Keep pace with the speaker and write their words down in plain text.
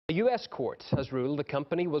A U.S. court has ruled the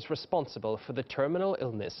company was responsible for the terminal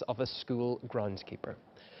illness of a school groundskeeper.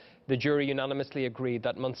 The jury unanimously agreed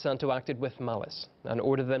that Monsanto acted with malice and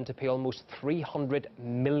ordered them to pay almost $300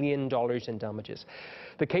 million in damages.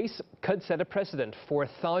 The case could set a precedent for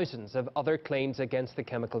thousands of other claims against the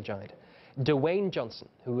chemical giant. Dwayne Johnson,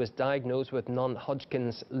 who was diagnosed with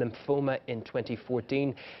non-Hodgkin's lymphoma in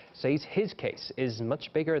 2014, says his case is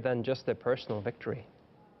much bigger than just a personal victory.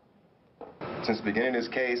 Since the beginning of this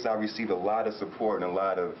case, I received a lot of support and a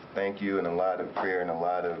lot of thank you and a lot of prayer and a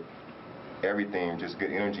lot of everything, just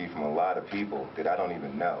good energy from a lot of people that I don't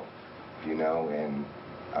even know, and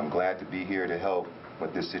I'm glad to be here to help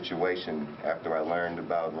with this situation after I learned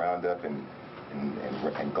about Roundup and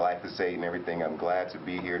glyphosate and everything. I'm glad to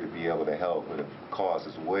be here to be able to help with a cause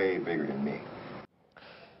that's way bigger than me.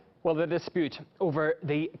 Well, the dispute over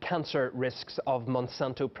the cancer risks of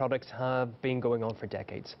Monsanto products have been going on for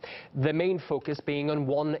decades. The main focus being on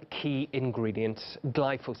one key ingredient,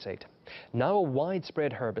 glyphosate. Now a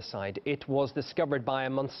widespread herbicide, it was discovered by a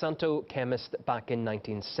Monsanto chemist back in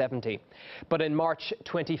 1970. But in March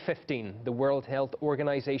 2015, the World Health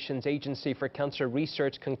Organization's Agency for Cancer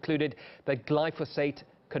Research concluded that glyphosate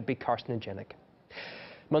could be carcinogenic.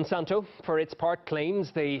 Monsanto, for its part, claims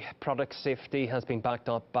the product's safety has been backed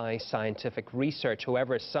up by scientific research.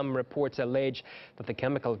 However, some reports allege that the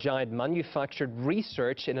chemical giant manufactured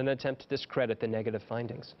research in an attempt to discredit the negative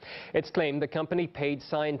findings. It's claimed the company paid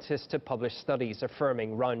scientists to publish studies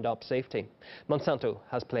affirming Roundup safety. Monsanto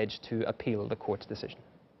has pledged to appeal the court's decision.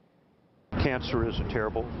 Cancer is a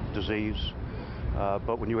terrible disease,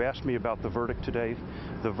 but when you ask me about the verdict today,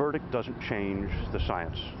 the verdict doesn't change the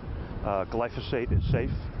science. Glyphosate is safe.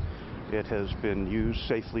 It has been used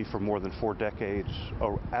safely for more than 4 decades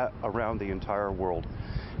around the entire world.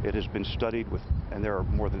 It has been studied and there are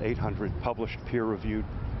more than 800 published peer-reviewed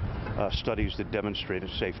studies that demonstrate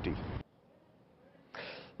its safety.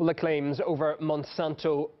 Well, the claims over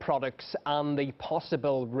Monsanto products and the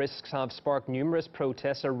possible risks have sparked numerous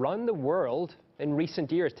protests around the world in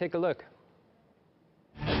recent years. Take a look.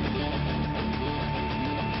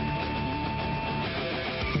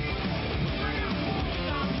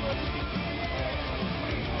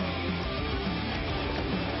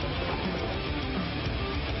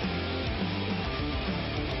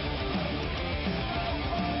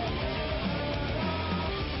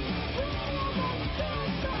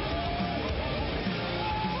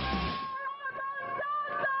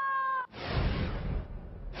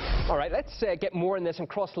 All right, let's get more on this and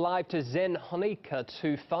cross live to Zen Honeycut,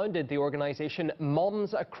 who founded the organization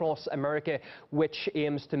Moms Across America, which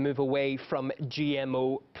aims to move away from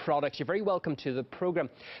GMO products. You're very welcome to the program.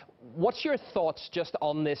 What's your thoughts just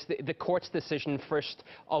on this, the court's decision first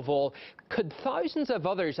of all? Could thousands of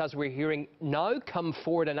others, as we're hearing now, come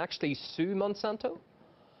forward and actually sue Monsanto?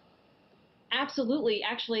 Absolutely.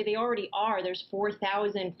 Actually, they already are. There's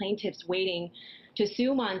 4,000 plaintiffs waiting to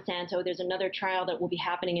sue Monsanto. There's another trial that will be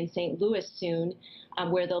happening in St. Louis soon,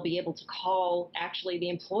 where they'll be able to call actually the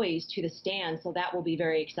employees to the stand. So that will be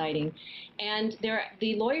very exciting. And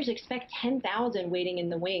the lawyers expect 10,000 waiting in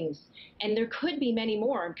the wings. And there could be many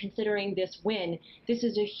more considering this win. This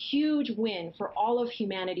is a huge win for all of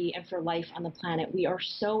humanity and for life on the planet. We are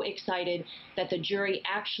so excited that the jury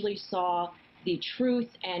actually saw the truth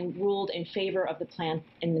and ruled in favor of the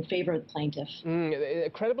plaintiff. A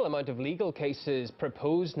credible amount of legal cases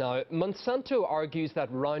proposed now. Monsanto argues that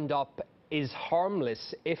Roundup is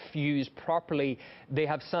harmless if used properly. They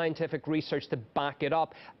have scientific research to back it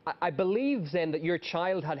up. I believe then that your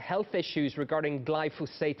child had health issues regarding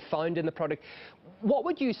glyphosate found in the product. What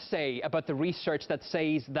would you say about the research that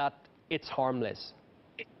says that it's harmless?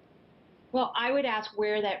 Well, I would ask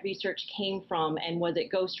where that research came from, and was it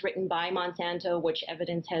ghostwritten by Monsanto, which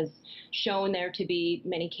evidence has shown there to be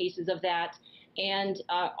many cases of that, and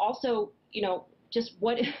also, just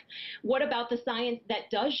what about the science that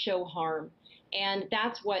does show harm? And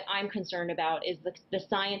that's what I'm concerned about, is the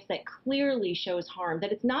science that clearly shows harm,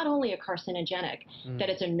 that it's not only a carcinogenic, that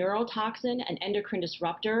it's a neurotoxin, an endocrine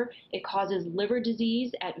disruptor, it causes liver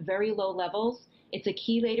disease at very low levels, it's a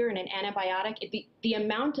chelator and an antibiotic. The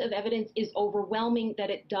amount of evidence is overwhelming that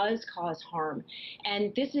it does cause harm.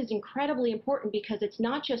 And this is incredibly important because it's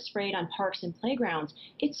not just sprayed on parks and playgrounds,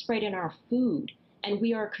 it's sprayed in our food. And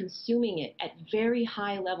we are consuming it at very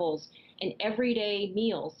high levels in everyday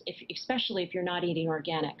meals, especially if you're not eating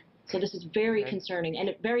organic. So this is very concerning and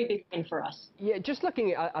a very big win for us. Yeah, just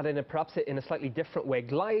looking at it perhaps in a slightly different way,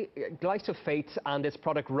 glyphosate and its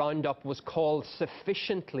product Roundup was called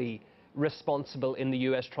sufficiently responsible in the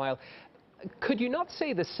US trial. Could you not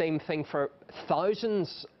say the same thing for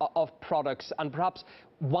thousands of products, and perhaps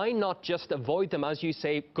why not just avoid them, as you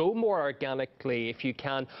say, go more organically if you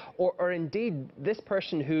can, or indeed this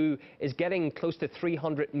person who is getting close to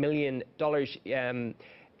 $300 million,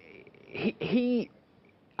 he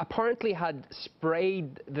apparently had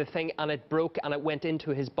sprayed the thing and it broke and it went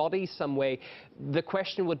into his body some way. The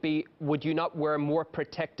question would be, would you not wear more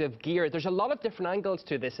protective gear? There's a lot of different angles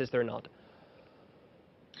to this, is there not?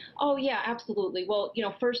 Oh, yeah, absolutely. Well,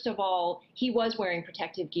 first of all, he was wearing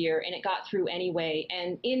protective gear and it got through anyway.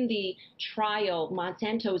 And in the trial,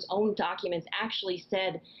 Monsanto's own documents actually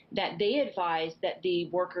said that they advised that the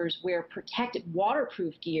workers wear protective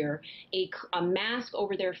waterproof gear, a mask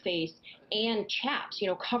over their face, and chaps,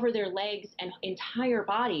 cover their legs and entire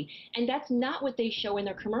body. And that's not what they show in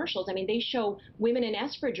their commercials. I mean, they show women in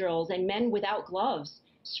espadrilles and men without gloves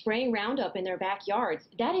spraying Roundup in their backyards.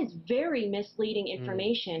 That is very misleading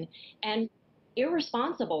information and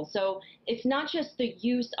irresponsible. So it's not just the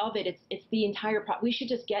use of it, it's the entire we should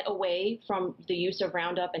just get away from the use of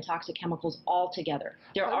Roundup and toxic chemicals altogether.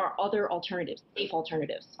 There are other alternatives, safe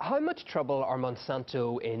alternatives. How much trouble are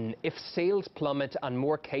Monsanto in if sales plummet and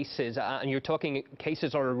more cases, and you're talking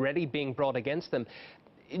cases are already being brought against them?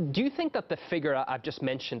 Do you think that the figure I've just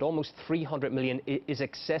mentioned, almost 300 million, is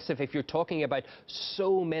excessive if you're talking about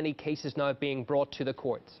so many cases now being brought to the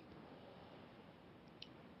courts?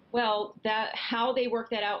 Well, how they work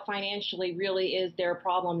that out financially really is their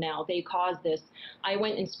problem now. They caused this. I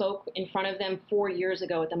went and spoke in front of them 4 years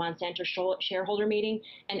ago at the Monsanto shareholder meeting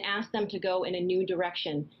and asked them to go in a new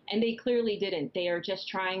direction. And they clearly didn't. They are just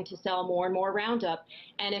trying to sell more and more Roundup.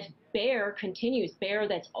 And if Bayer continues, Bayer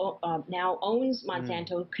that's now owns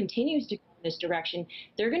Monsanto, continues to go in this direction,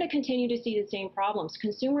 they're going to continue to see the same problems.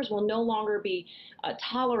 Consumers will no longer be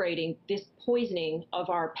tolerating this poisoning of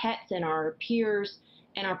our pets and our peers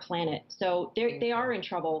and our planet. So they are in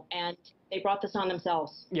trouble, and they brought this on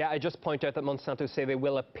themselves. Yeah, I just point out that Monsanto say they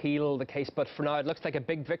will appeal the case, but for now it looks like a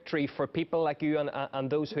big victory for people like you and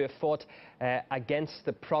those who have fought against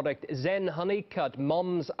the product. Zen Honeycut,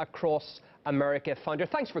 Moms Across America founder,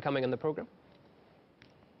 thanks for coming on the programme.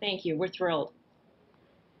 Thank you. We're thrilled.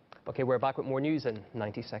 OK, we're back with more news in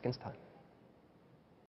 90 seconds' time.